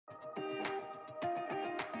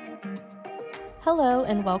Hello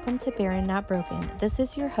and welcome to Barren, Not Broken. This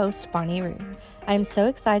is your host, Bonnie Ruth. I am so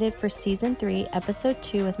excited for Season 3, Episode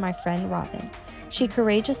 2 with my friend Robyn. She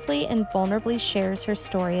courageously and vulnerably shares her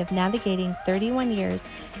story of navigating 31 years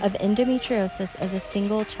of endometriosis as a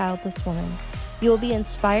single childless woman. You will be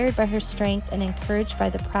inspired by her strength and encouraged by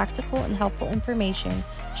the practical and helpful information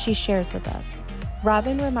she shares with us.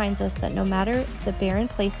 Robyn reminds us that no matter the barren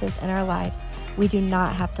places in our lives, we do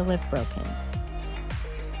not have to live broken.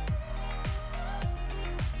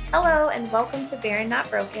 Hello and welcome to Barren, Not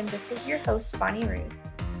Broken. This is your host, Bonnie Ruth.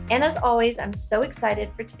 And as always, I'm so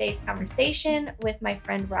excited for today's conversation with my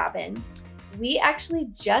friend Robyn. We actually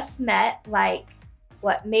just met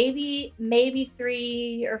maybe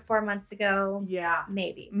 3 or 4 months ago. Yeah.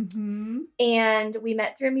 Maybe. Mm-hmm. And we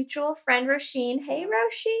met through a mutual friend, Roisin. Hey,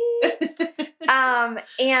 Roisin.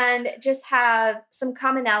 And just have some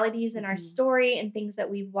commonalities in our story and things that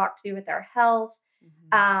we've walked through with our health.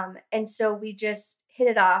 And so we just hit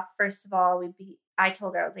it off. First of all, I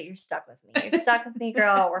told her, I was like, you're stuck with me. You're stuck with me,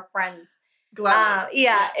 girl. We're friends.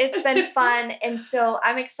 It's been fun. And so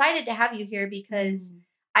I'm excited to have you here because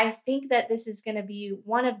I think that this is going to be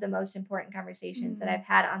one of the most important conversations that I've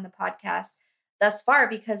had on the podcast thus far,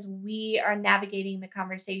 because we are navigating the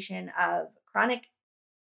conversation of chronic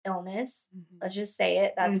illness. Let's just say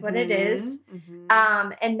it. That's what it is.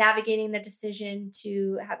 And navigating the decision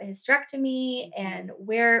to have a hysterectomy and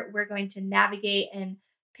where we're going to navigate and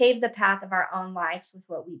pave the path of our own lives with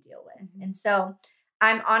what we deal with. And so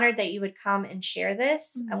I'm honored that you would come and share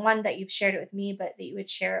this. And one, that you've shared it with me, but that you would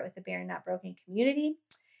share it with the Barren, Not Broken community.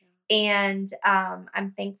 And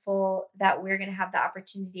I'm thankful that we're going to have the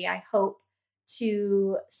opportunity, I hope,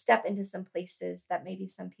 to step into some places that maybe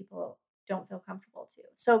some people don't feel comfortable to.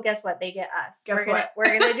 So guess what? They get us. We're gonna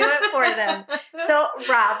do it for them. So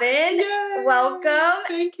Robyn, welcome.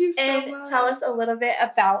 Thank you so much. And tell us a little bit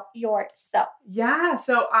about yourself. Yeah.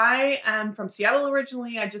 So I am from Seattle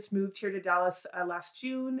originally. I just moved here to Dallas last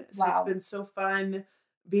June. So It's been so fun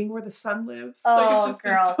being where the sun lives. Oh,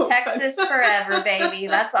 girl. Texas forever, baby.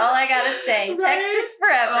 That's all I got to say. Right? Texas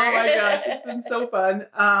forever. Oh my gosh. It's been so fun.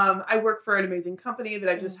 I work for an amazing company that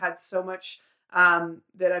I've just had so much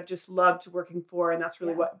that I've just loved working for. And that's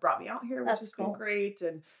really what brought me out here, which has been great.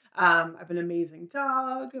 And I have an amazing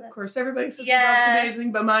dog. Of course, everybody says the dog's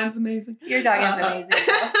amazing, but mine's amazing. Your dog is amazing.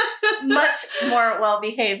 Much more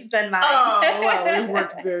well-behaved than mine. Oh, well, we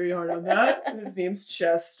worked very hard on that. His name's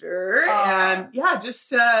Chester. And just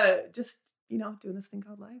doing this thing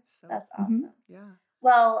called life. So. That's awesome. Yeah.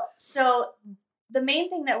 Well, so the main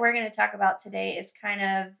thing that we're going to talk about today is kind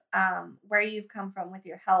of where you've come from with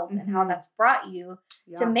your health and how that's brought you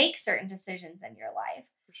to make certain decisions in your life.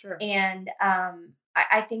 For sure. And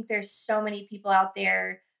I think there's so many people out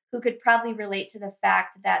there who could probably relate to the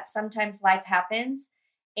fact that sometimes life happens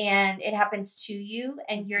and it happens to you,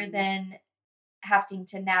 and you're then having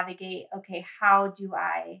to navigate, okay, how do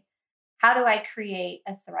I create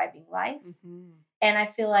a thriving life? And I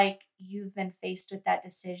feel like you've been faced with that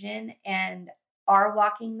decision and are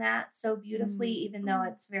walking that so beautifully, even though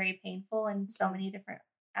it's very painful in so many different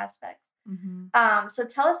aspects. So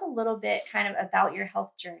tell us a little bit kind of about your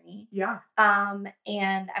health journey. Yeah. And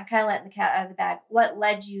I'm kind of letting the cat out of the bag. What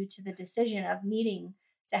led you to the decision of needing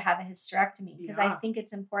to have a hysterectomy? Because I think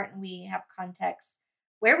it's important we have context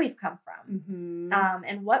where we've come from,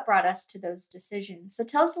 and what brought us to those decisions. So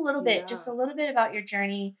tell us a little bit, just a little bit about your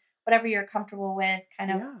journey, whatever you're comfortable with,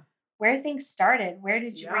 kind of where things started. Where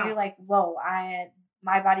did you, were you like, whoa,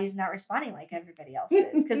 my body's not responding like everybody else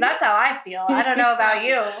is? Because that's how I feel. I don't know about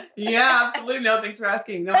you. Yeah, absolutely. No, thanks for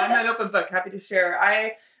asking. No, I'm an open book. Happy to share.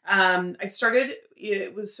 I started,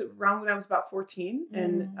 it was around when I was about 14,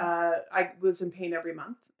 and I was in pain every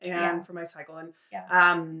month and for my cycle. And,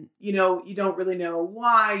 you don't really know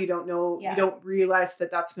why. You don't know, you don't realize that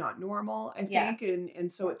that's not normal, I think.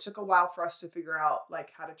 And so it took a while for us to figure out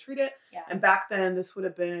how to treat it. And back then this would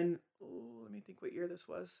have been, let me think what year this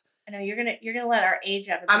was. I know you're gonna let our age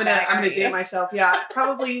out of the bag. I'm gonna date myself. Yeah,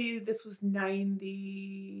 probably this was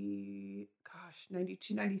 92,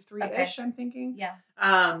 93-ish, I'm thinking. Yeah.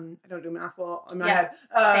 I don't do math well in my head.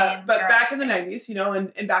 Same, but back in the 90s,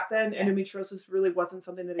 and back then endometriosis really wasn't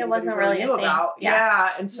something that anybody really knew about.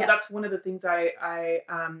 And so that's one of the things I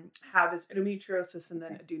have is endometriosis and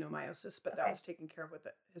then adenomyosis, but that was taken care of with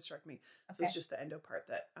the hysterectomy. So it's just the endo part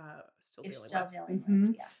that still dealing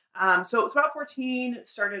with. So it's about 14,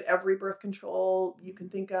 started every birth control you can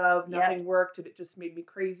think of. Nothing worked. It just made me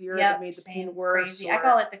crazier. It made the pain worse. Crazy. I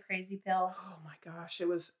call it the crazy pill. Oh my gosh, it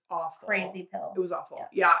was awful. Crazy pill. It was awful.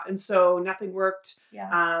 Yeah. And so nothing worked.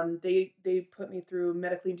 They put me through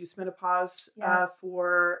medically induced menopause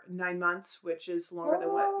for 9 9 months, which is longer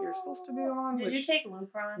than what you're supposed to be on. Did you take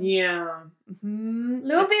Lupron? Yeah. Mm-hmm.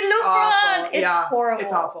 Lupron! It's horrible.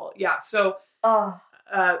 It's awful. Yeah. So,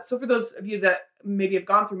 so for those of you that maybe have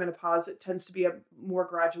gone through menopause, it tends to be a more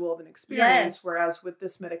gradual of an experience. Yes. Whereas with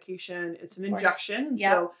this medication, it's an injection. And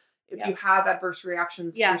so if you have adverse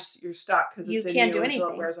reactions, you're stuck because it's in you until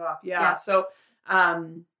it wears off. Yeah. So,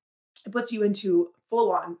 it puts you into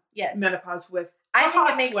full on menopause with I think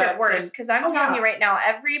it makes it worse because I'm telling you right now,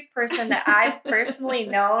 every person that I've personally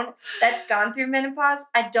known that's gone through menopause,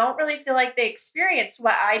 I don't really feel like they experienced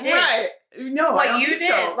what I did. Right. No, what you did.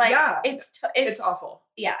 So. Like, it's awful.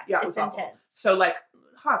 Yeah. It's intense. Awful. So like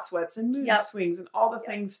hot sweats and mood swings and all the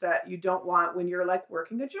things that you don't want when you're like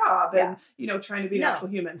working a job and, trying to be an actual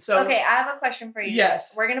human. So, okay. I have a question for you.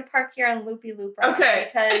 Yes. We're going to park here on Loopy Loop. Okay.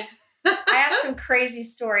 Because I have some crazy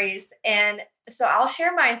stories, and so I'll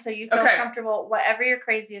share mine so you feel comfortable, whatever your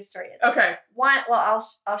craziest story is. Okay. I'll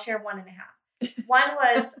share 1.5. One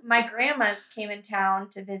was my grandmas came in town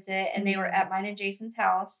to visit, and they were at mine and Jason's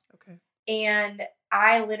house. Okay. And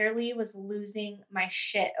I literally was losing my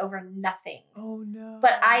shit over nothing. Oh no.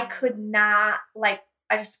 But I could not,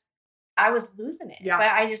 I was losing it. Yeah. But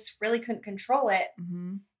I just really couldn't control it.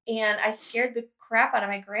 Mm-hmm. And I scared the crap out of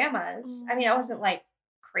my grandmas. I mean, I wasn't like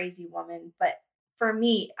crazy woman, but for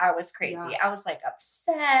me, I was crazy. Yeah. I was like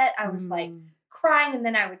upset. I was like crying, and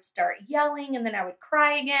then I would start yelling, and then I would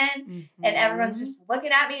cry again, and everyone's just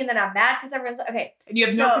looking at me, and then I'm mad because everyone's like, okay. And you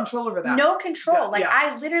have no control over that. No control. Yeah.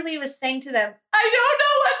 I literally was saying to them, I don't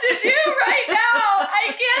know what to do right now. I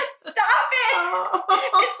can't stop it.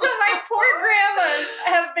 And so my poor grandmas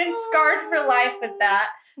have been scarred for life with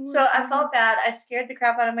that. So I felt bad. I scared the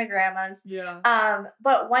crap out of my grandmas. Yeah.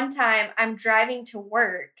 But one time I'm driving to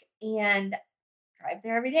work and drive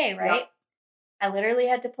there every day, right? Yep. I literally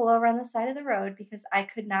had to pull over on the side of the road because I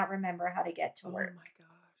could not remember how to get to work. Oh my gosh.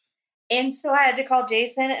 And so I had to call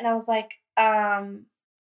Jason, and I was like, I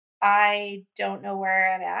don't know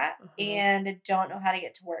where I'm at and I don't know how to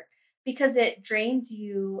get to work, because it drains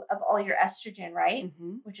you of all your estrogen, right?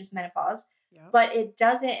 Mm-hmm. Which is menopause. Yep. But it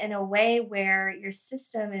does it in a way where your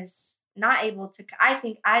system is not able to,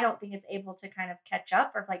 I don't think it's able to kind of catch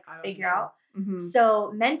up or like figure out. Mm-hmm.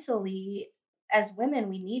 So mentally, as women,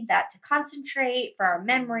 we need that to concentrate, for our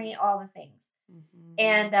memory, all the things. Mm-hmm.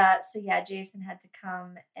 And so Jason had to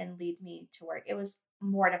come and lead me to work. It was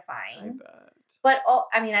mortifying. I bet. But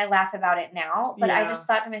I laugh about it now, but I just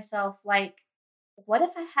thought to myself, like, what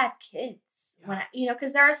if I had kids? When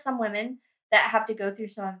because there are some women that have to go through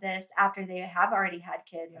some of this after they have already had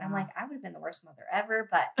kids. And I'm like, I would have been the worst mother ever,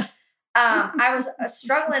 but I was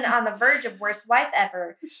struggling on the verge of worst wife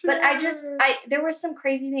ever. Sure. But there were some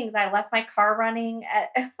crazy things. I left my car running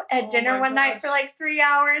at dinner one night for like 3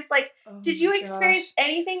 hours. Like, did you experience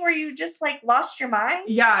anything where you just like lost your mind?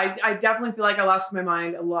 Yeah, I definitely feel like I lost my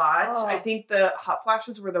mind a lot. Oh. I think the hot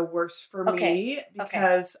flashes were the worst for me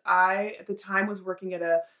because I, at the time, was working at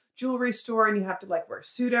a jewelry store, and you have to like wear a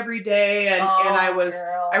suit every day. And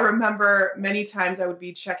I remember many times I would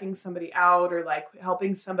be checking somebody out or like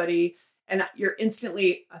helping somebody, and you're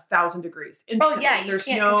instantly 1,000 degrees. Instantly. Oh yeah. There's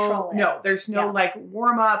control it. No, there's no like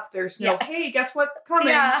warm up. There's no, hey, guess what's coming?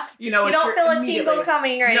 Yeah. You don't feel a tingle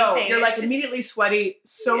coming or anything. No, you're like immediately sweaty,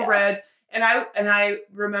 so red. And I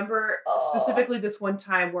remember specifically this one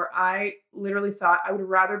time where I literally thought I would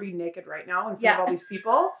rather be naked right now in front of all these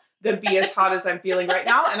people than be as hot as I'm feeling right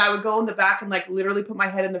now. And I would go in the back and like literally put my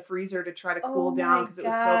head in the freezer to try to cool down because it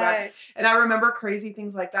was so bad. And I remember crazy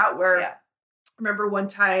things like that where I remember one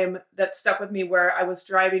time that stuck with me where I was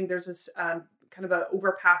driving. There's this kind of an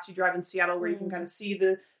overpass you drive in Seattle where you can kind of see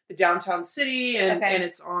the downtown city and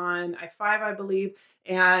it's on I-5, I believe.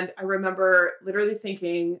 And I remember literally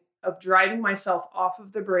thinking of driving myself off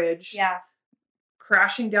of the bridge. Yeah.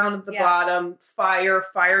 Crashing down at the bottom, fire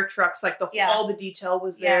trucks, like all the detail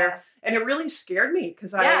was there. And it really scared me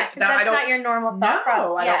because that's not your normal thought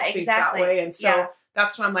process. I don't think that way. And so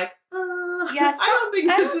that's when I'm like, I don't think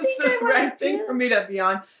this is the right thing for me to be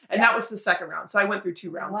on. And that was the second round. So I went through 2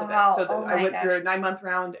 rounds of it. So I went through a 9-month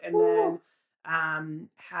round and then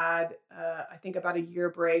had, I think about a year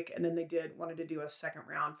break. And then they wanted to do a second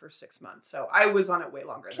round for 6 months. So I was on it way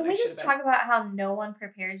longer than I should have been. Can we just talk about how no one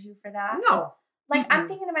prepares you for that? No. Like, I'm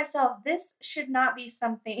thinking to myself, this should not be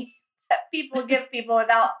something that people give people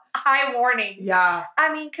without high warnings. Yeah.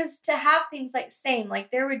 I mean, because to have things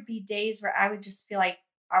like there would be days where I would just feel like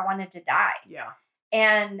I wanted to die. Yeah.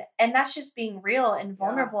 And that's just being real and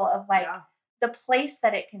vulnerable of like the place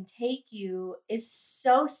that it can take you is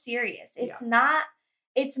so serious. It's not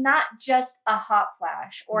just a hot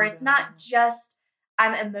flash or it's not just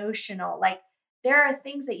I'm emotional. Like, there are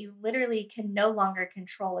things that you literally can no longer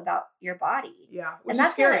control about your body. Yeah. Which and is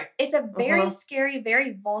that's scary. It's a very scary,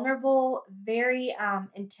 very vulnerable, very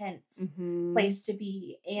intense place to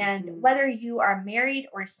be. And whether you are married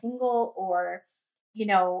or single or,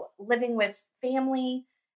 living with family,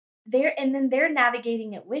 they're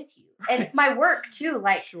navigating it with you. Right. And my work too,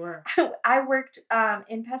 like sure. I worked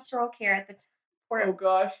in pastoral care at the oh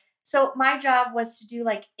gosh. So my job was to do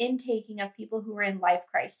like intaking of people who were in life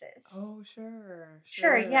crisis. Oh, sure.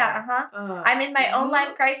 Sure, yeah, I'm in my own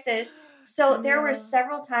life crisis. So there were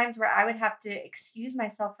several times where I would have to excuse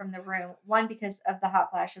myself from the room. One, because of the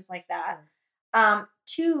hot flashes like that. Sure.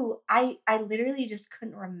 Two, I literally just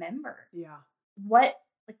couldn't remember. Yeah. What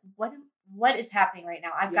is happening right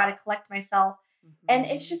now? I've got to collect myself. And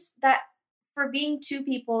it's just that for being two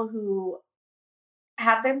people who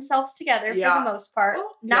have themselves together for the most part,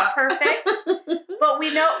 not perfect, but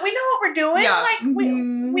we know what we're doing. Yeah. Like we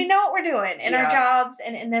know what we're doing in our jobs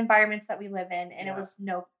and in the environments that we live in, and it was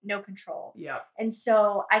no control. Yeah. And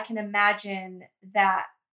so I can imagine that.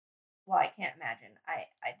 Well, I can't imagine.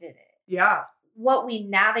 I did it. Yeah. What we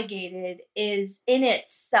navigated is in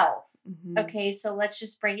itself. Okay, so let's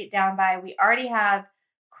just break it down by we already have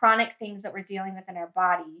chronic things that we're dealing with in our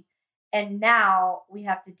body. And now we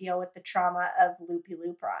have to deal with the trauma of loopy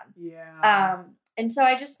Lupron. Yeah. And so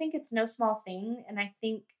I just think it's no small thing. And I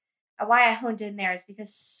think why I honed in there is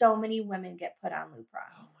because so many women get put on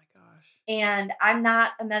Lupron. Oh my gosh. And I'm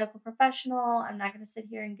not a medical professional. I'm not going to sit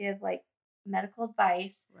here and give like medical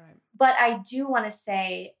advice. Right. But I do want to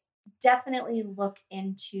say, definitely look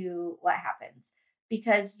into what happens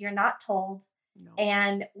because you're not told. No.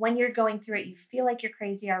 And when you're going through it, you feel like you're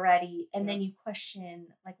crazy already. And then you question,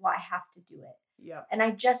 like, well, I have to do it. Yeah. And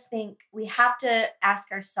I just think we have to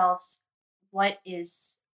ask ourselves, what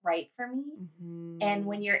is right for me? And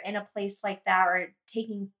when you're in a place like that or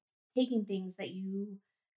taking things that you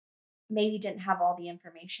maybe didn't have all the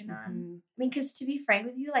information on. I mean, because to be frank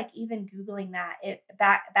with you, like even Googling that,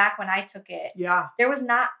 back when I took it, there was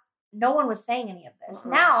no one was saying any of this.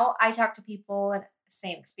 Now I talk to people and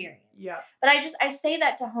same experience. Yeah. But I say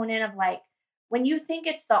that to hone in of like, when you think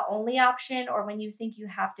it's the only option or when you think you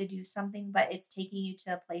have to do something, but it's taking you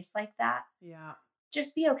to a place like that. Yeah.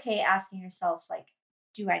 Just be okay asking yourselves like,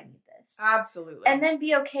 do I need this? Absolutely. And then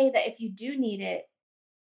be okay that if you do need it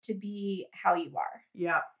to be how you are.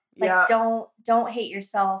 Yeah. Like don't hate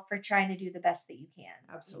yourself for trying to do the best that you can.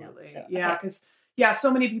 Absolutely. Because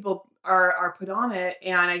so many people are put on it,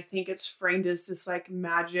 and I think it's framed as this like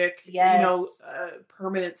magic,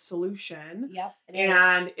 permanent solution. Yep,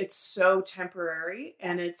 and it's so temporary,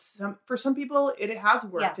 and it's for some people it has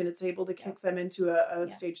worked, and it's able to kick them into a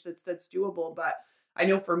stage that's doable. But I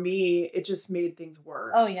know for me, it just made things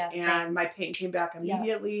worse. Oh yeah, and my pain came back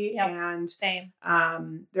immediately, and same.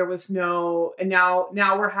 There was no, and now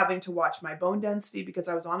we're having to watch my bone density because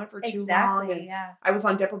I was on it for too long, and I was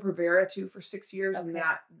on Depo-Provera too for 6 years, and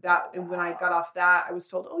and when I got off that, I was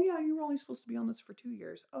told, oh yeah, you were only supposed to be on this for 2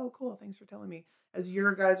 years. Oh cool, thanks for telling me. As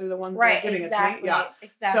your guys are the ones that are giving it to me. Yeah,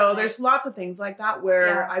 exactly. So there's lots of things like that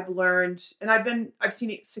where I've learned, and I've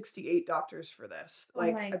seen 68 doctors for this.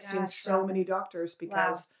 Like I've seen so many doctors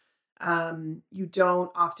because you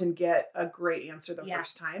don't often get a great answer the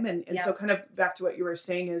first time. And so kind of back to what you were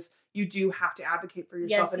saying is you do have to advocate for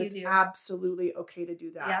yourself, and it's absolutely okay to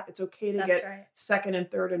do that. Yep. It's okay to get second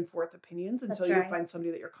and third and fourth opinions until you find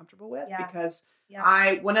somebody that you're comfortable with, because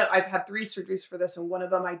I've had 3 surgeries for this, and one of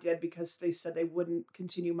them I did because they said they wouldn't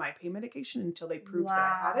continue my pain medication until they proved that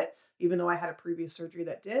I had it, even though I had a previous surgery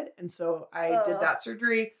that did. And so I did that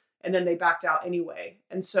surgery, and then they backed out anyway.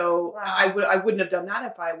 And so I wouldn't have done that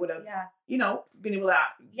if I would have, been able to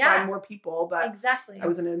find more people. But I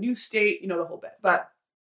was in a new state, the whole bit. But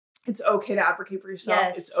it's okay to advocate for yourself.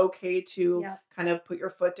 Yes. It's okay to kind of put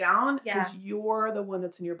your foot down because you're the one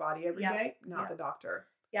that's in your body every day, not the doctor.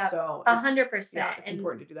 Yeah. So 100%. Yeah, it's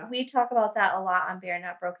important to do that. We talk about that a lot on Barren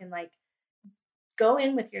Not Broken. Like, go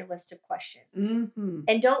in with your list of questions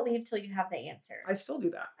and don't leave till you have the answer. I still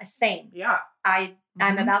do that. Same. Yeah.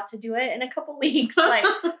 I'm about to do it in a couple weeks. Like,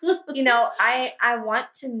 I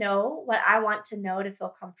want to know what I want to know to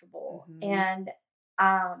feel comfortable. And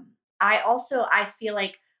I feel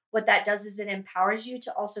like what that does is it empowers you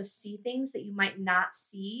to also see things that you might not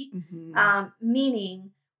see.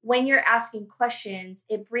 Meaning, when you're asking questions,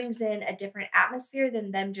 it brings in a different atmosphere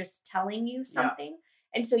than them just telling you something.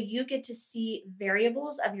 And so you get to see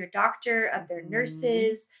variables of your doctor, of their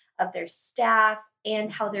nurses, of their staff,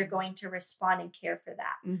 and how they're going to respond and care for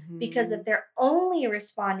that. Because if they're only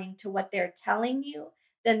responding to what they're telling you,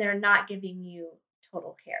 then they're not giving you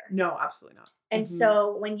total care. No, absolutely not. And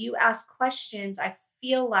so when you ask questions, I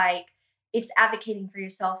feel like it's advocating for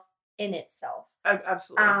yourself in itself.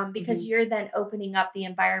 Absolutely. Because you're then opening up the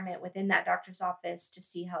environment within that doctor's office to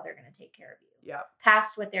see how they're going to take care of you. Yeah.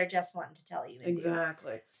 Past what they're just wanting to tell you.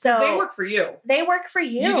 Exactly. So they work for you. They work for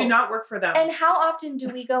you. You do not work for them. And how often do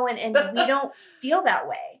we go in and we don't feel that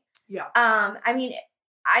way? Yeah. I mean,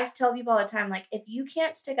 I tell people all the time, like, if you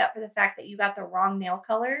can't stick up for the fact that you got the wrong nail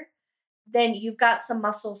color, then you've got some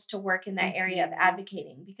muscles to work in that area of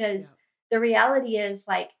advocating, because the reality is,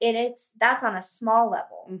 like, that's on a small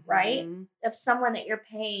level, right? Of someone that you're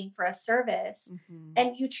paying for a service,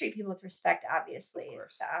 and you treat people with respect, obviously. Of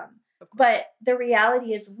course. But the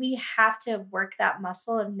reality is we have to work that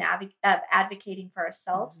muscle of advocating for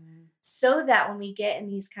ourselves, so that when we get in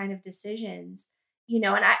these kind of decisions, and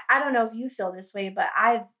I don't know if you feel this way, but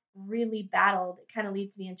I've really battled, it kind of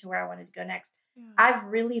leads me into where I wanted to go next. Yeah. I've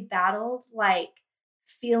really battled, like,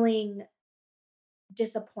 feeling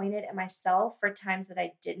disappointed in myself for times that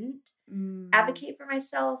I didn't advocate for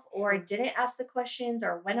myself, or didn't ask the questions,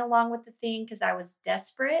 or went along with the thing because I was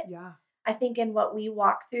desperate. Yeah. I think in what we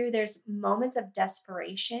walk through, there's moments of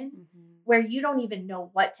desperation where you don't even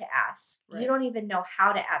know what to ask. Right. You don't even know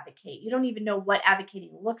how to advocate. You don't even know what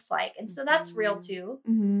advocating looks like. And so that's real too.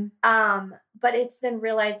 But it's then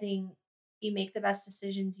realizing you make the best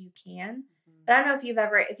decisions you can. But I don't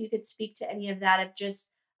know if you could speak to any of that, of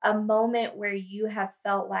just a moment where you have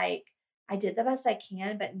felt like, I did the best I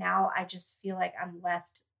can, but now I just feel like I'm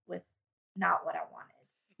left with not what I wanted.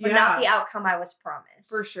 Or not the outcome I was promised.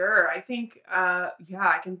 For sure. I think,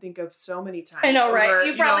 I can think of so many times. I know, right?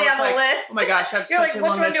 You probably have a list. Oh my gosh, that's You're like,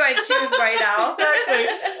 which one do I choose right now?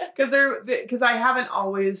 Exactly. Because I haven't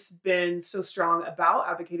always been so strong about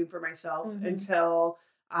advocating for myself until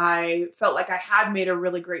I felt like I had made a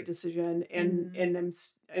really great decision, and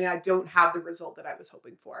I don't have the result that I was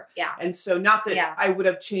hoping for. Yeah. And so not that I would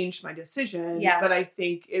have changed my decision, but I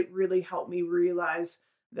think it really helped me realize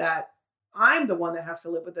that I'm the one that has to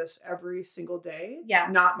live with this every single day,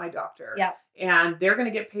 not my doctor. Yeah. And they're going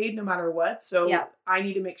to get paid no matter what. So I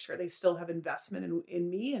need to make sure they still have investment in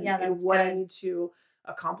me and what I need to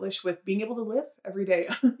accomplish with being able to live every day,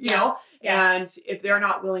 you know? Yeah. And if they're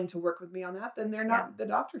not willing to work with me on that, then they're not the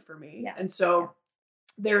doctor for me. Yeah. And so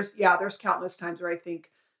there's countless times where I think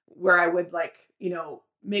where I would, like,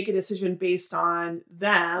 make a decision based on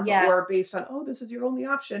them or based on, oh, this is your only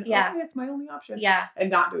option. Yeah. Okay, it's my only option. Yeah.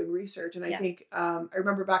 And not doing research. And I think, I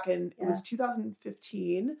remember back in, it was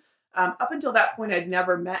 2015, up until that point, I'd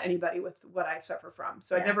never met anybody with what I suffer from.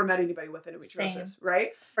 So I'd never met anybody with endometriosis,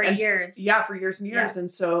 right? For years. Yeah, for years and years. Yeah.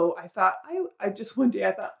 And so I thought, I just one day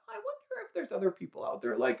I thought, I wonder if there's other people out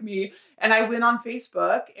there like me. And I went on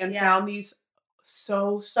Facebook and found these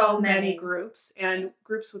so many groups, and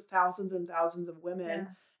groups with thousands and thousands of women. Yeah.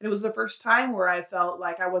 And it was the first time where I felt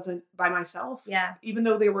like I wasn't by myself. Yeah. Even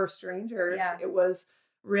though they were strangers, it was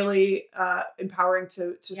really empowering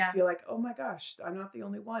to feel like, oh my gosh, I'm not the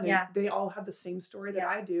only one. And they all have the same story that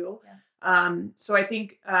I do. Yeah. So I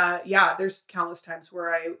think, there's countless times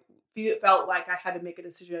where I felt like I had to make a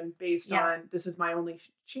decision based on, this is my only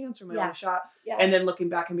chance or my only shot. Yeah. And then looking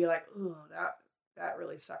back and be like, oh, that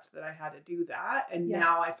really sucked that I had to do that. And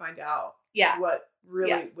now I find out what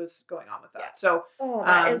really was going on with that. Yeah. So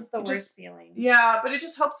that is the worst feeling. Yeah. But it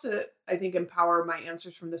just helps to, I think, empower my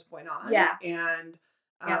answers from this point on. Yeah. And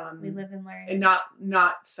we live and learn. And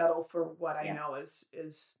not settle for what I know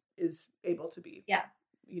is able to be. Yeah.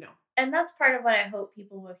 And that's part of what I hope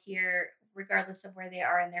people will hear, regardless of where they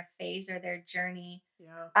are in their phase or their journey.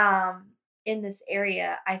 Yeah. In this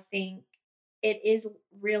area, I think it is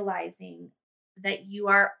realizing that you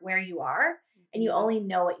are where you are and you only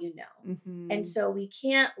know what you know. And so we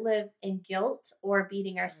can't live in guilt or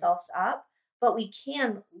beating ourselves up, but we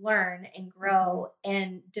can learn and grow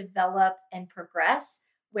and develop and progress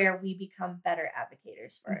where we become better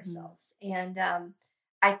advocators for ourselves. And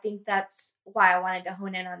I think that's why I wanted to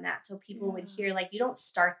hone in on that. So people would hear, like, you don't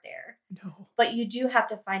start there, but you do have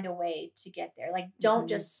to find a way to get there. Like, don't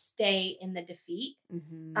just stay in the defeat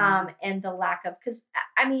and the lack of, because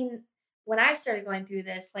I mean, when I started going through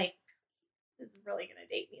this, like, this is really going to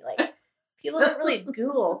date me. Like, people didn't really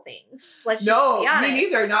Google things. Let's just be honest. Me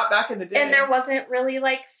neither. Not back in the day. And there wasn't really,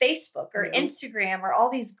 like, Facebook or Instagram or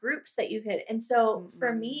all these groups that you could. And so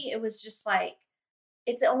for me, it was just like,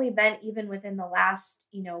 it's only been even within the last,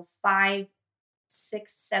 5,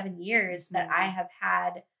 6, 7 years that I have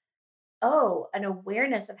had, an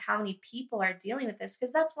awareness of how many people are dealing with this.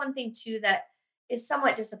 Because that's one thing too that is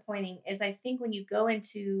somewhat disappointing, is I think when you go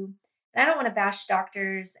into, and I don't want to bash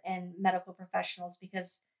doctors and medical professionals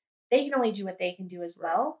because they can only do what they can do as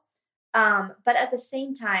well. But at the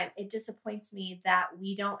same time, it disappoints me that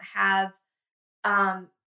we don't have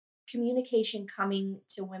communication coming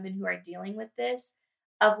to women who are dealing with this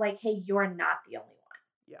of like, hey, you're not the only one.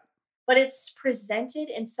 Yeah. But it's presented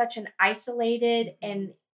in such an isolated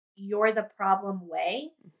and you're the problem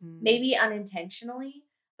way, maybe unintentionally,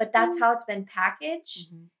 but that's how it's been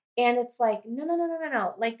packaged. And it's like,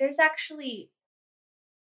 no. Like there's actually,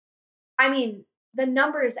 I mean, the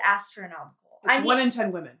number is astronomical. It's 1 in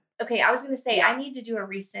 10 women. Okay, I was going to say, I need to do a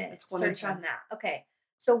recent search on that. Okay,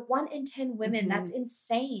 so 1 in 10 women, that's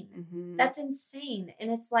insane. That's insane.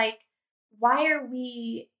 And it's like, why are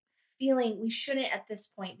we we shouldn't at this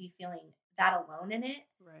point be feeling that alone in it.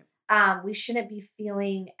 Right. We shouldn't be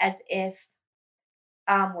feeling as if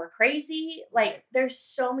we're crazy. Like there's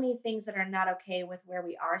so many things that are not okay with where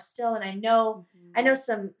we are still. And I know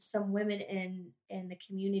some women in the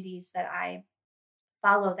communities that I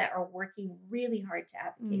follow that are working really hard to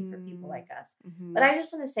advocate for people like us. But I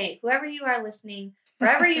just want to say, whoever you are listening,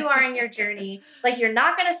 wherever you are in your journey, like you're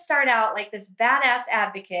not going to start out like this badass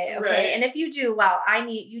advocate. Okay. Right. And if you do, well,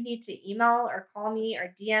 you need to email or call me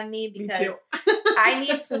or DM me because I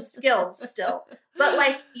need some skills still, but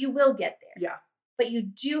like you will get there. Yeah. But you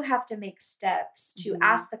do have to make steps to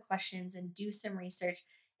ask the questions and do some research.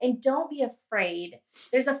 And don't be afraid.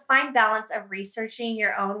 There's a fine balance of researching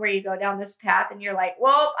your own where you go down this path and you're like,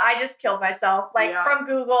 well, I just killed myself. Like from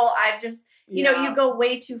Google, I've just, you know, you go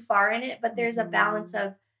way too far in it. But there's a balance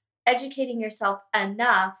of educating yourself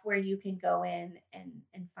enough where you can go in and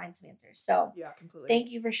find some answers. So completely.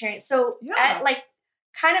 Thank you for sharing. So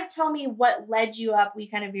kind of tell me what led you up. We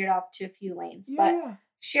kind of veered off to a few lanes, but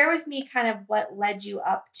share with me kind of what led you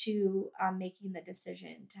up to making the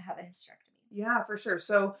decision to have a hysterectomy. Yeah, for sure.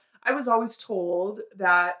 So I was always told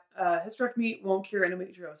that hysterectomy won't cure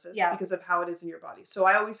endometriosis because of how it is in your body. So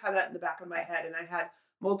I always had that in the back of my head, and I had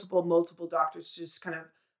multiple doctors just kind of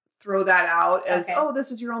throw that out as, oh,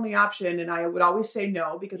 this is your only option. And I would always say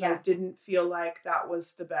no because I didn't feel like that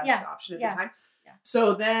was the best option at the time. Yeah.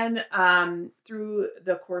 So then through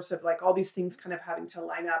the course of like all these things kind of having to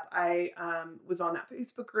line up, I was on that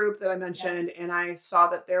Facebook group that I mentioned, and I saw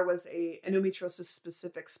that there was a endometriosis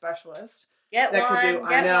specific specialist.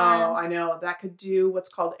 I know that could do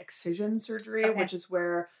what's called excision surgery, which is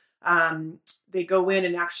where they go in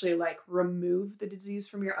and actually like remove the disease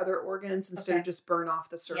from your other organs instead of just burn off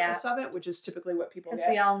the surface of it, which is typically what people get. Because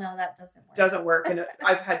we all know that doesn't work. Doesn't work, and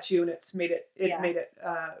I've had two, and it's made it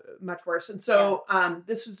much worse. And so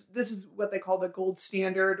this is what they call the gold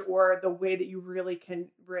standard, or the way that you really can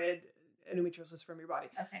rid endometriosis from your body.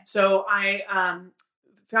 Okay. So I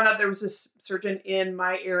found out there was this surgeon in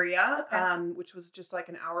my area, which was just like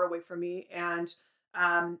an hour away from me, and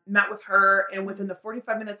met with her. And within the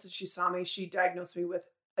 45 minutes that she saw me, she diagnosed me with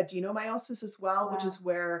adenomyosis as well, which is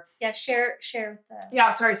where... share with the...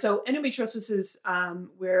 Yeah, sorry. So endometriosis is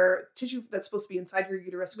where tissue that's supposed to be inside your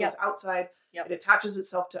uterus goes outside. It attaches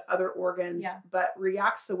itself to other organs, but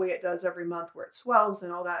reacts the way it does every month where it swells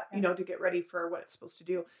and all that, you know, to get ready for what it's supposed to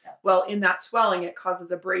do. Well, in that swelling, it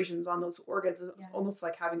causes abrasions on those organs, almost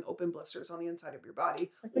like having open blisters on the inside of your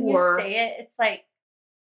body. Like when you say it, it's like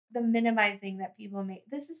the minimizing that people make.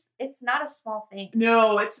 It's not a small thing.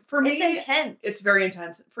 No, it's for me. It's intense. It's very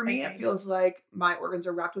intense. For me, it feels like my organs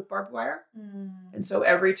are wrapped with barbed wire. And so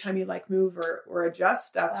every time you like move or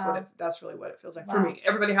adjust, that's really what it feels like for me.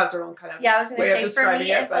 Everybody has their own kind of I was going to say, for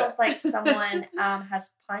me, it feels like someone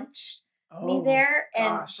has punched me there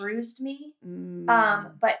and bruised me.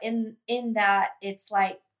 But in that, it's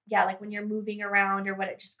like, like when you're moving around or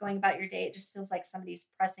just going about your day, it just feels like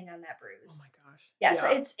somebody's pressing on that bruise. Oh my gosh. Yeah.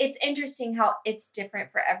 So it's interesting how it's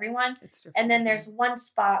different for everyone. It's different. And then there's one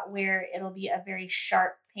spot where it'll be a very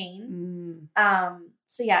sharp pain.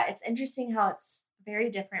 So it's interesting how it's very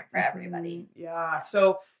different for everybody. Yeah.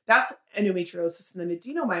 So that's endometriosis. And then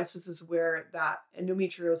adenomyosis is where that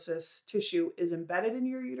endometriosis tissue is embedded in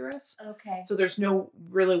your uterus. Okay. So there's no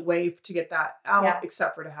really way to get that out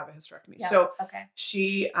except for to have a hysterectomy. Yeah. So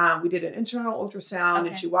we did an internal ultrasound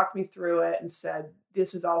and she walked me through it and said,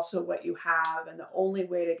 this is also what you have. And the only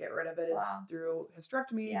way to get rid of it is through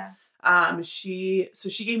hysterectomy. Yeah. She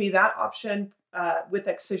gave me that option with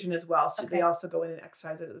excision as well. So they also go in and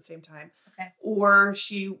excise it at the same time. Okay. Or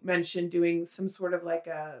she mentioned doing some sort of like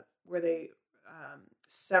where they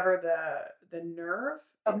sever the nerve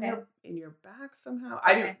in your back somehow.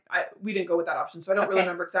 We didn't go with that option, so I don't really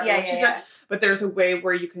remember exactly what she said. But there's a way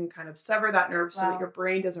where you can kind of sever that nerve so that your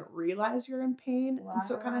brain doesn't realize you're in pain, and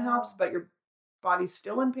so it kind of helps. But your body's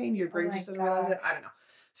still in pain. Your brain just doesn't realize it. I don't know.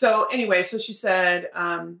 So anyway, so she said,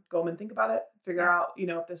 go home and think about it. Figure out,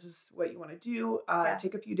 if this is what you want to do.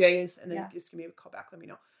 Take a few days and then just give me a call back. Let me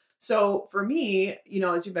know. So for me,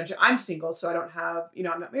 as you mentioned, I'm single, so I don't have,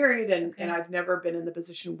 I'm not married, and I've never been in the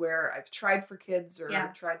position where I've tried for kids or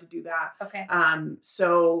tried to do that. Okay. And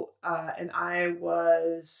I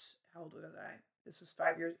was, how old was I? This was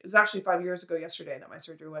 5 years. It was actually 5 years ago yesterday that my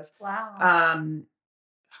surgery was. Wow.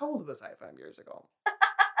 How old was I 5 years ago?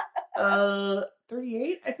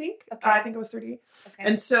 38, I think. Okay. I think I was 38. Okay.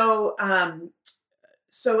 And so,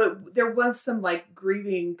 there was some like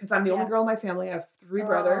grieving because I'm the only girl in my family. I have 3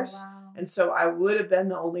 brothers. Wow. And so I would have been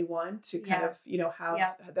the only one to kind of,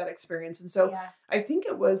 have that experience. And so I think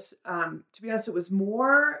it was, to be honest, it was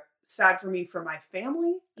more sad for me for my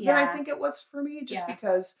family than I think it was for me, just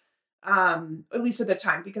because, at least at the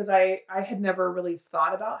time, because I had never really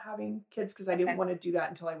thought about having kids because I didn't want to do that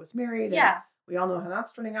until I was married. And we all know how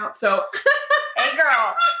that's turning out. So, hey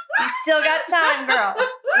girl, you still got time, girl.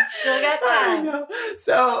 You still got time. I know.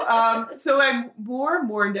 So I more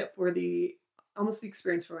mourned it for almost the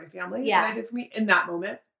experience for my family than I did for me in that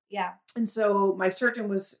moment. Yeah. And so my surgeon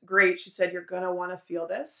was great. She said, you're going to want to feel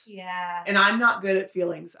this. Yeah. And I'm not good at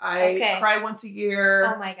feelings. I cry once a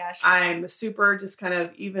year. Oh my gosh. I'm super just kind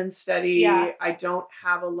of even steady. Yeah. I don't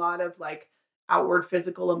have a lot of like outward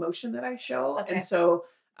physical emotion that I show. Okay. And so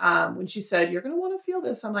when she said, you're going to want to feel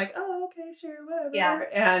this, I'm like, oh, okay, sure, whatever.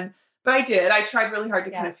 Yeah. But I did. I tried really hard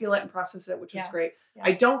to kind of feel it and process it, which was great. Yeah.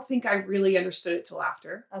 I don't think I really understood it till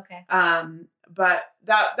after. Okay. But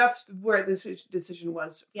that's where this decision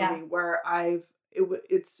was for me, where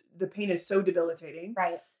it's the pain is so debilitating.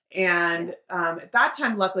 Right. And at that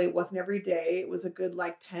time, luckily, it wasn't every day. It was a good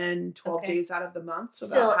 10, 12 days out of the month. So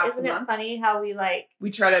still, isn't it funny how we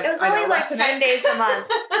try to... It was only 10 days a month.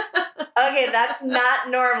 Okay, that's not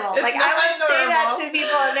normal. I would say that to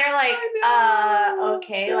people and they're like,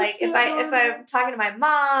 okay. Like if I'm talking to my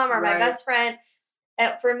mom or my best friend,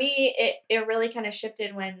 for me, it really kind of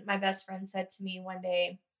shifted when my best friend said to me one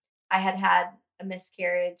day, I had a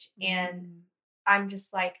miscarriage and I'm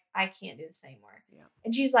just like, I can't do this anymore. Yeah.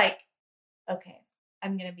 And she's like, okay,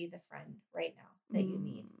 I'm going to be the friend right now that you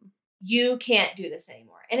need. You can't do this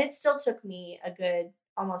anymore. And it still took me a good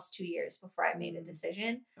almost 2 years before I made a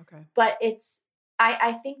decision. Okay. But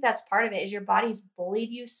I think that's part of it is your body's bullied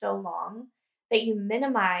you so long that you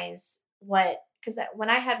minimize because when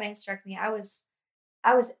I had my hysterectomy, I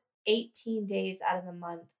was 18 days out of the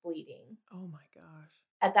month bleeding. Oh my gosh.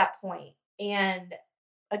 At that point. And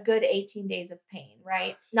a good 18 days of pain,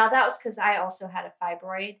 right? Now that was because I also had a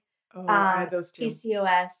fibroid, I had those two.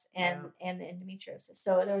 PCOS and the endometriosis.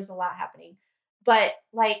 So there was a lot happening. But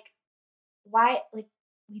why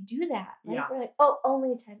we do that? We're like, oh,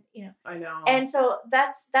 only 10, I know. And so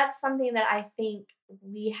that's something that I think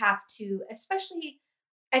we have to, especially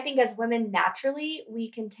I think as women naturally, we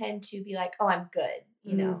can tend to be like, oh, I'm good,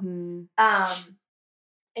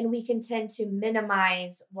 and we can tend to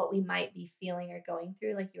minimize what we might be feeling or going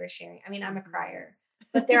through, like you were sharing. I mean, I'm a crier,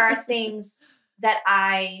 but there are things that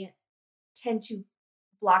I tend to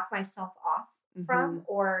block myself off from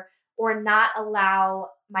or not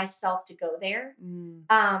allow myself to go there.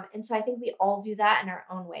 And so I think we all do that in our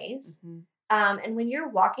own ways. And when you're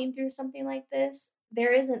walking through something like this,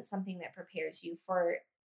 there isn't something that prepares you for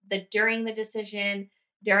during the decision,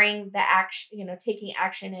 during the action, taking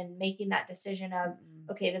action and making that decision of,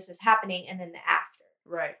 okay, this is happening. And then the after.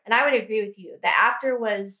 Right. And I would agree with you. The after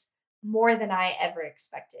was more than I ever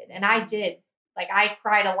expected. And I did, I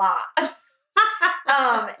cried a lot.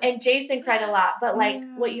 And Jason cried a lot, but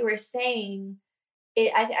what you were saying,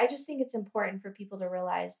 I just think it's important for people to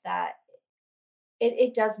realize that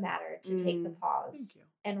it does matter to take the pause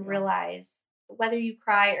and realize whether you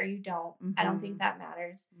cry or you don't. I don't think that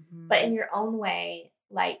matters, but in your own way,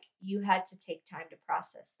 you had to take time to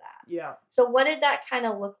process that. Yeah. So what did that kind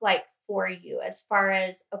of look like for you as far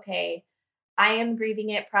as, okay, I am grieving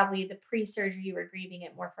it. Probably the pre-surgery, you were grieving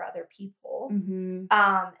it more for other people.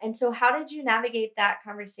 And so how did you navigate that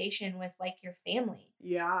conversation with your family?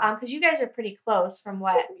 Yeah. Because you guys are pretty close from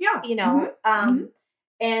what,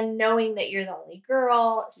 and knowing that you're the only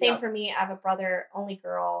girl. Same for me. I have a brother, only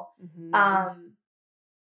girl.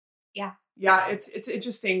 Yeah. Yeah. It's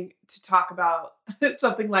interesting to talk about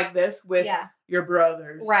something like this with your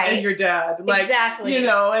brothers and your dad. Exactly.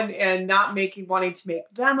 And not wanting to make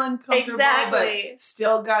them uncomfortable, but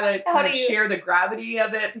still gotta kind of share the gravity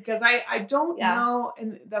of it because I don't know.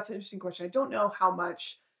 And that's an interesting question. I don't know how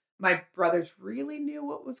much my brothers really knew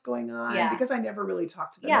what was going on because I never really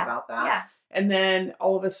talked to them about that. Yeah. And then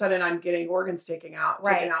all of a sudden I'm getting organs taken out,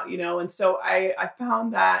 and so I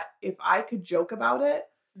found that if I could joke about it,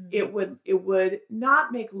 it would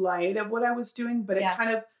not make light of what I was doing, but it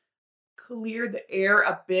kind of clear the air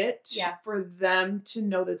a bit for them to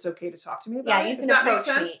know that it's okay to talk to me about it. You can approach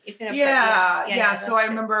me. You can approach So I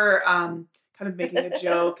remember kind of making a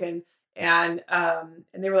joke and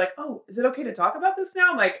they were like, "Oh, is it okay to talk about this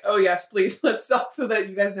now?" I'm like, "Oh yes, please, let's talk so that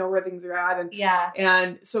you guys know where things are at."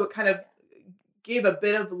 And so it kind of gave a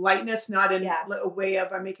bit of lightness, not in a way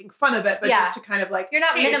of I'm making fun of it, but just to kind of like, you're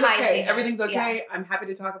not minimizing it. Everything's okay. Yeah. I'm happy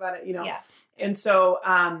to talk about it, And so,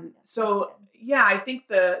 I think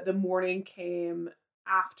the morning came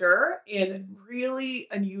after in really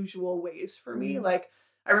unusual ways for me. Like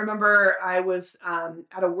I remember I was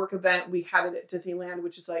at a work event. We had it at Disneyland,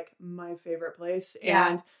 which is like my favorite place.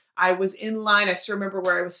 And I was in line. I still remember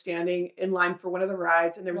where I was standing in line for one of the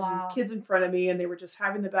rides, and there was these kids in front of me, and they were just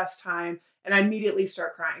having the best time. And I immediately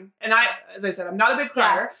start crying. And as I said, I'm not a big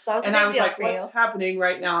crier. So that was and a big I was deal like, for what's you. happening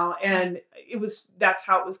right now? And that's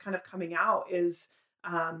how it was kind of coming out, is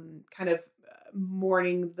kind of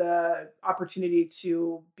mourning the opportunity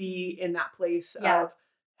to be in that place of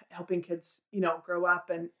helping kids, grow up.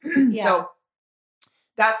 And so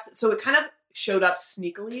it kind of showed up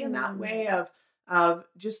sneakily in that way of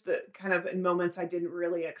just the kind of in moments I didn't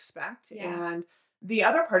really expect. And the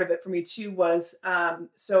other part of it for me too was,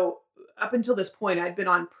 so up until this point, I'd been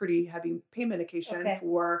on pretty heavy pain medication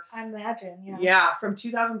for, I imagine, from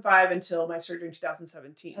 2005 until my surgery in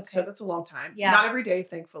 2017. So that's a long time. Not every day,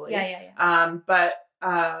 thankfully. But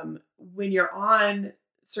when you're on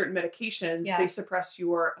certain medications, they suppress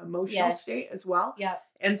your emotional state as well.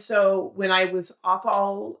 And so when I was off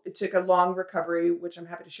it took a long recovery, which I'm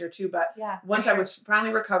happy to share too. But once I was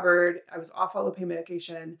finally recovered, I was off all the pain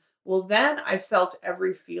medication. Well, then I felt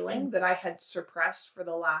every feeling that I had suppressed for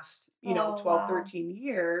the last, 12, 13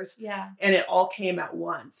 years. And it all came at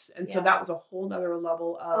once. And so that was a whole nother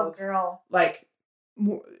level of like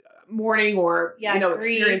mourning or,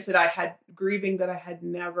 experience that I had, grieving that I had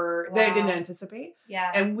never, that I didn't anticipate.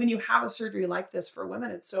 And when you have a surgery like this for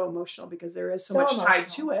women, it's so emotional because there is so much tied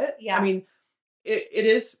to it. I mean,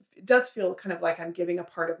 it does feel kind of like I'm giving a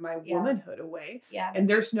part of my womanhood away. And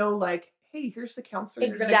there's no like, hey, here's the counselor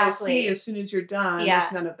you're going to go see as soon as you're done.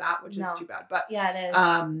 There's none of that, which is too bad. But it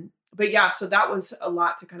is. But so that was a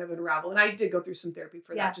lot to kind of unravel. And I did go through some therapy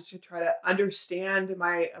for that, just to try to understand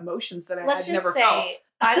my emotions that I had never felt.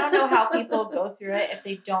 I don't know how people go through it if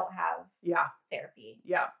they don't have therapy.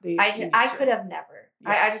 I could have never.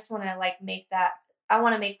 I just want to like make that, I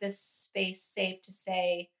want to make this space safe to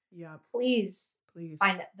say, please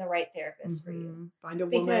find the right therapist for you. Find a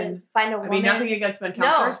woman. Find a woman. I mean, nothing against men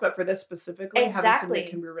counselors, but for this specifically, having somebody that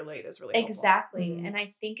can relate is really helpful. And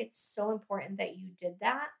I think it's so important that you did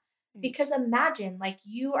that. Because imagine, like,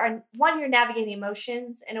 you're navigating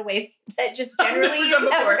emotions in a way that just generally you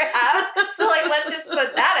never have. So, like, let's just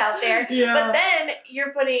put that out there. But then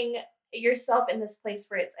you're putting yourself in this place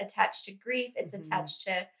where it's attached to grief. It's attached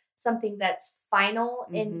to something that's final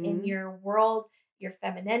in your world, your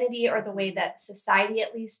femininity, or the way that society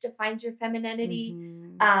at least defines your femininity.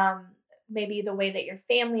 Maybe the way that your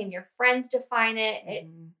family and your friends define it,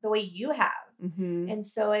 the way you have. And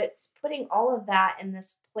so it's putting all of that in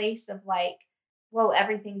this place of like, whoa,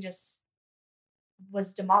 everything just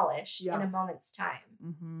was demolished in a moment's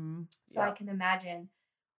time. So I can imagine.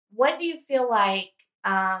 What do you feel like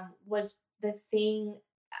was the thing?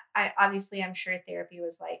 I'm sure therapy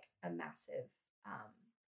was like a massive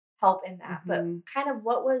help in that. But kind of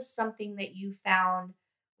what was something that you found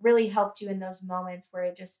really helped you in those moments where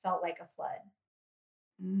it just felt like a flood?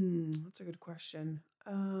 That's a good question.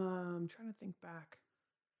 I'm trying to think back.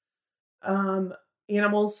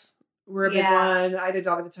 Animals were a big one. I had a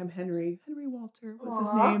dog at the time, Henry Walter was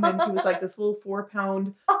his name. And he was like this little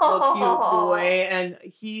 4-pound little cute boy. And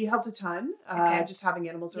he helped a ton. Just having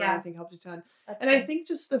animals around, I think helped a ton. That's good. I think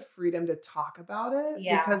just the freedom to talk about it.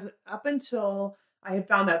 Because up until I had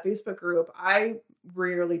found that Facebook group, I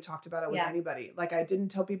rarely talked about it with anybody. Like I didn't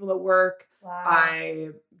tell people at work. I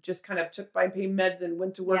just kind of took my pain meds and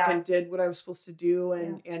went to work and did what I was supposed to do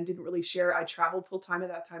and didn't really share. I traveled full time at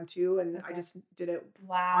that time too. And I just did it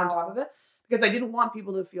on top of it because I didn't want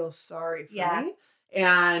people to feel sorry for me.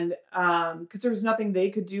 And, cause there was nothing they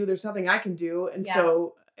could do. There's nothing I can do. And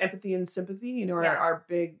so empathy and sympathy, are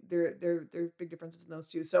big, they're big differences in those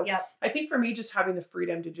two. So I think for me, just having the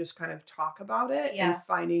freedom to just kind of talk about it and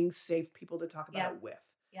finding safe people to talk about it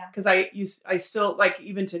with. Cause I still like,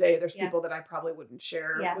 even today, there's people that I probably wouldn't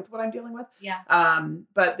share with what I'm dealing with.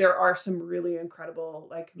 But there are some really incredible,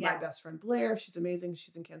 like my best friend Blair, she's amazing.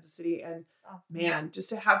 She's in Kansas City. And man, just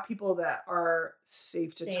to have people that are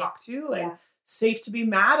safe to talk to and safe to be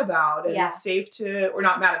mad about, and it's safe to, or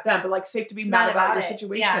not mad at them, but like safe to be mad about your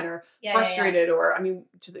situation or frustrated or, I mean,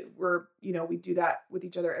 we're, you know, we do that with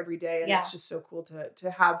each other every day, and it's just so cool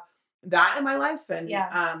to have that in my life. And,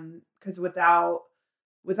 cause without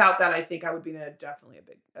that, I think I would be in definitely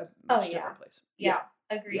a much different place. Yeah.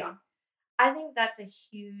 Agreed. Yeah. I think that's a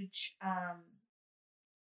huge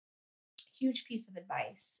piece of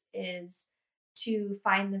advice, is to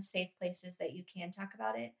find the safe places that you can talk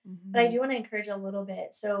about it. Mm-hmm. But I do want to encourage a little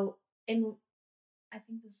bit. So I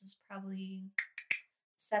think this was probably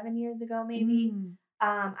 7 years ago, maybe.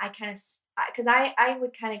 I kind of, because I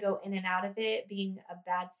would kind of go in and out of it, being a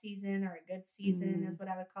bad season or a good season is what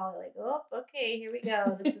I would call it. Like, oh, okay, here we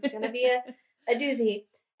go. This is going to be a doozy.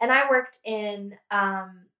 And I worked in a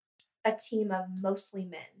team of mostly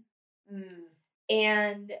men.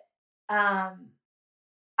 And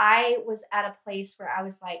I was at a place where I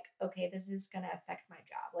was like, okay, this is going to affect my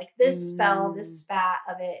job. Like this spat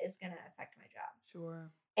of it is going to affect my job. Sure.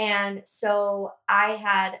 And so I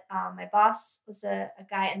had, my boss was a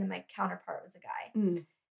guy, and then my counterpart was a guy.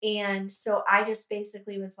 And so I just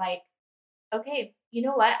basically was like, okay, you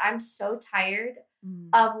know what? I'm so tired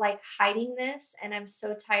of like hiding this. And I'm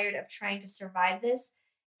so tired of trying to survive this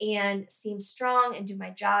and seem strong and do my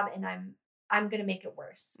job. And I'm going to make it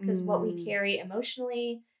worse, because what we carry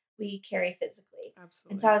emotionally, we carry physically.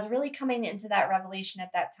 Absolutely. And so I was really coming into that revelation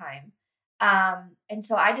at that time. And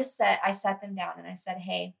so I sat them down and I said,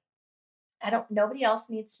 hey, nobody else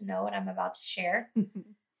needs to know what I'm about to share.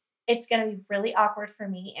 It's going to be really awkward for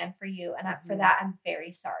me and for you. And for that, I'm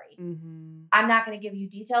very sorry. I'm not going to give you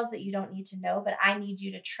details that you don't need to know, but I need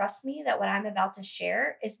you to trust me that what I'm about to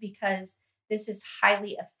share is because this is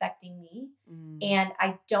highly affecting me. And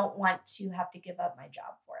I don't want to have to give up my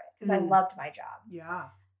job for it, because I loved my job. Yeah.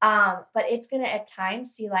 But it's going to at times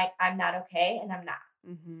see like I'm not okay, and I'm not.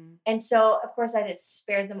 And so, of course, I just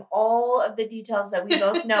spared them all of the details that we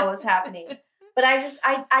both know was happening. But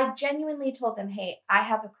I genuinely told them, hey, I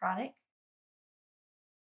have chronic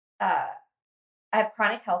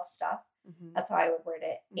health stuff. That's how I would word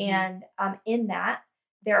it. And in that,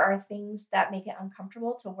 there are things that make it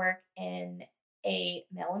uncomfortable to work in a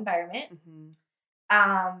male environment.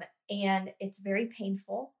 And it's very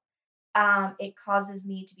painful. It causes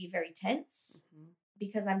me to be very tense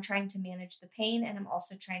because I'm trying to manage the pain, and I'm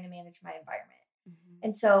also trying to manage my environment.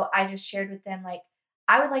 And so I just shared with them, like,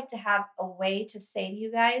 I would like to have a way to say to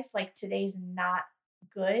you guys, like, today's not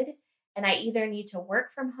good, and I either need to work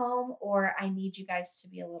from home or I need you guys to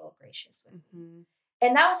be a little gracious with me.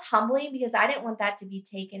 And that was humbling, because I didn't want that to be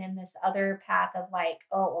taken in this other path of like,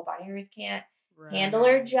 oh, well, Bonnie Ruth can't handle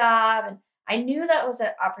her job. And I knew that was an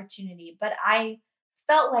opportunity, but I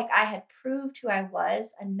felt like I had proved who I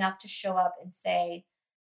was enough to show up and say,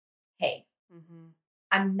 hey,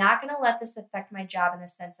 I'm not going to let this affect my job, in the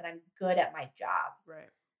sense that I'm good at my job. Right.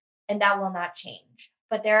 And that will not change.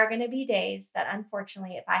 But there are going to be days that,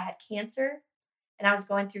 unfortunately, if I had cancer and I was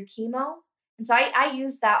going through chemo, and so I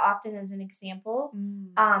use that often as an example.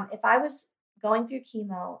 If I was going through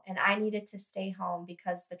chemo and I needed to stay home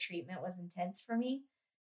because the treatment was intense for me,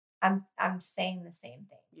 I'm saying the same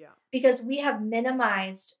thing. Yeah. Because we have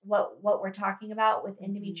minimized what we're talking about with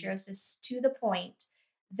endometriosis to the point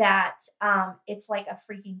that it's like a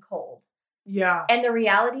freaking cold. Yeah. And the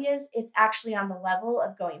reality is, it's actually on the level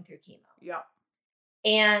of going through chemo. Yeah.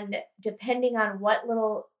 And depending on what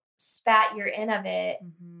little spat you're in of it,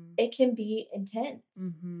 it can be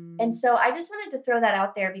intense. And so I just wanted to throw that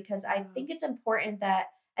out there, because I think it's important that,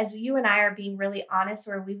 as you and I are being really honest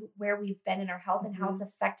where we've been in our health and how it's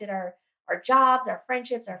affected our jobs, our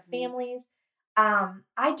friendships, our families.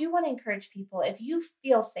 I do want to encourage people, if you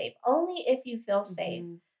feel safe, only if you feel safe,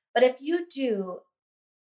 but if you do,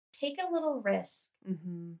 take a little risk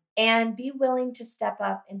and be willing to step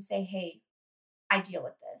up and say, hey, I deal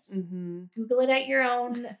with this. Google it at your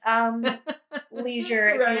own leisure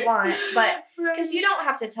if you want, but because you don't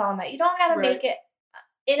have to tell them that. You don't got to make it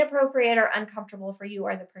inappropriate or uncomfortable for you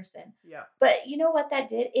or the person. Yeah. But you know what that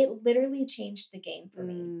did? It literally changed the game for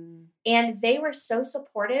me. And they were so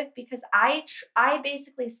supportive, because I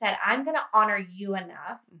basically said, I'm going to honor you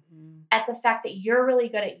enough at the fact that you're really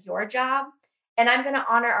good at your job. And I'm going to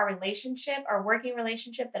honor our relationship, our working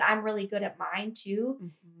relationship, that I'm really good at mine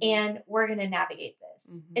too. And we're going to navigate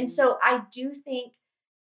this. And so I do think,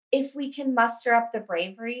 if we can muster up the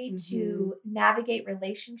bravery to navigate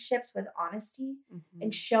relationships with honesty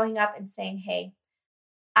and showing up and saying, hey,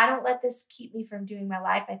 I don't let this keep me from doing my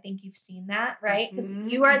life. I think you've seen that, right? Because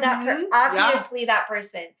you are that, obviously that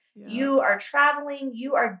person. Yeah. You are traveling,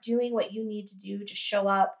 you are doing what you need to do to show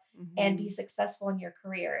up and be successful in your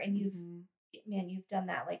career. And you've man, you've done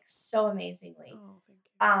that like so amazingly. Oh, thank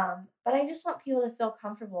you. But I just want people to feel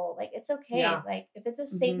comfortable. Like, it's okay. Yeah. Like, if it's a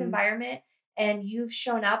safe environment and you've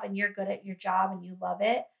shown up and you're good at your job and you love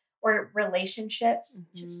it, or relationships,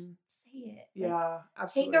 just say it. Yeah, like,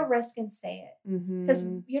 absolutely. Take a risk and say it.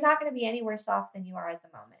 Because you're not going to be any worse off than you are at the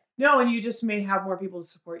moment. No, and you just may have more people to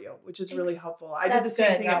support you, which is really helpful. I did the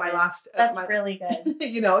same thing Robyn. at my last. That's really good.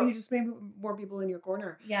 You just made more people in your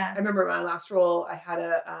corner. Yeah. I remember my last role, I had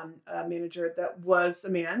a manager that was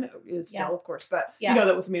a man, is still, of course, but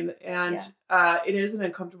that was a man. And it is an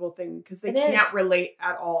uncomfortable thing because they can't relate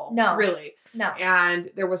at all. No. Really. No.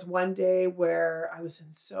 And there was one day where I was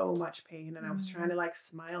in so much pain and I was trying to like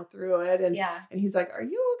smile through it. And he's like, "Are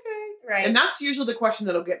you okay?" Right. And that's usually the question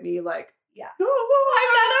that'll get me like, I'm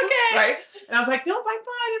not okay. Right? And I was like, "No, I'm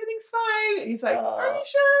fine. Everything's fine." And he's like, "Are you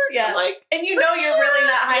sure?" Yeah. I'm like, and you're really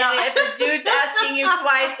not hiding it. If the dude's asking you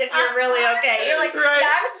twice if you're really okay, you're like,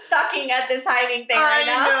 I'm sucking at this hiding thing right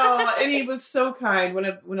now. I know. And he was so kind.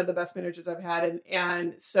 One of the best managers I've had.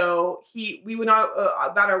 And so we went out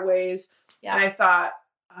about our ways. Yeah. And I thought,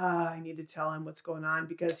 I need to tell him what's going on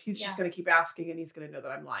because he's just going to keep asking and he's going to know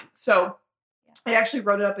that I'm lying. So I actually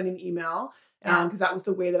wrote it up in an email. Because that was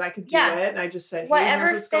the way that I could do it. And I just said, "Hey,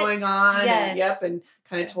 here's what's going on." Yes. And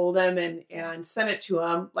kind of told him and sent it to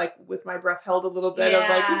him, like with my breath held a little bit of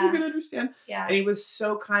like, is he going to understand? Yeah. And he was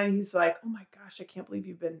so kind. He's like, "Oh my gosh, I can't believe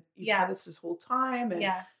you've had this whole time. And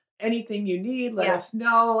anything you need, let us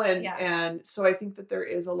know." And so I think that there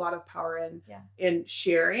is a lot of power in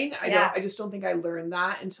sharing. I just don't think I learned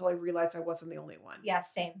that until I realized I wasn't the only one. Yeah,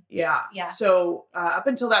 same. Yeah. So up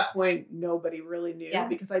until that point, nobody really knew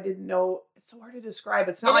because I didn't know. It's so hard to describe.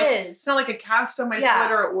 It's not it's not like a cast on my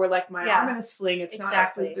foot or like my arm in a sling. It's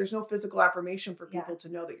not. There's no physical affirmation for people to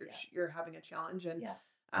know that you're having a challenge. And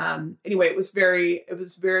anyway, it was very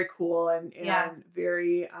cool and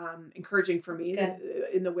very encouraging for me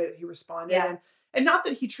in the way that he responded. And not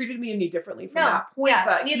that he treated me any differently from that point,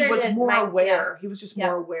 but he was more aware. He was just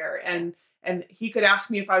more aware. And he could ask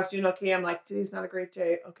me if I was doing okay. I'm like, "Today's not a great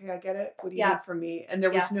day." "Okay, I get it. What do you need from me?" And there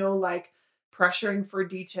was no like pressuring for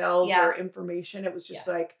details or information. It was just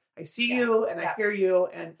like, I see you and I hear you.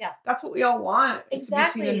 And that's what we all want.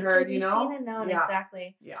 Exactly. To be seen and heard, to be seen and known.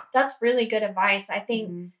 Exactly. Yeah. That's really good advice. I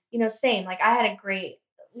think, same, like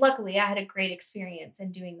luckily I had a great experience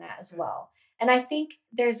in doing that as well. And I think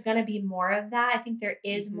there's going to be more of that. I think there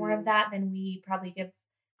is more of that than we probably give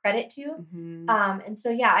credit to. And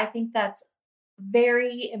so, I think that's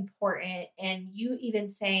very important. And you even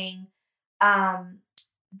saying,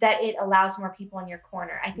 that it allows more people in your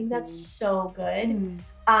corner. I think that's so good.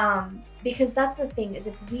 Because that's the thing is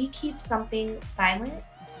if we keep something silent,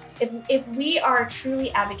 if we are truly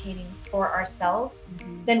advocating for ourselves,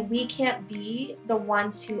 then we can't be the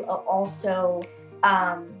ones who also,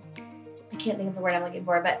 I can't think of the word I'm looking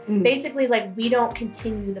for, but basically like we don't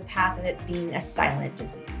continue the path of it being a silent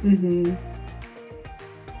disease.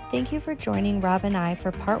 Thank you for joining Rob and I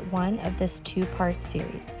for part 1 of this 2-part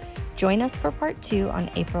series. Join us for part 2 on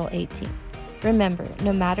April 18th. Remember,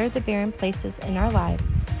 no matter the barren places in our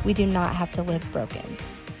lives, we do not have to live broken.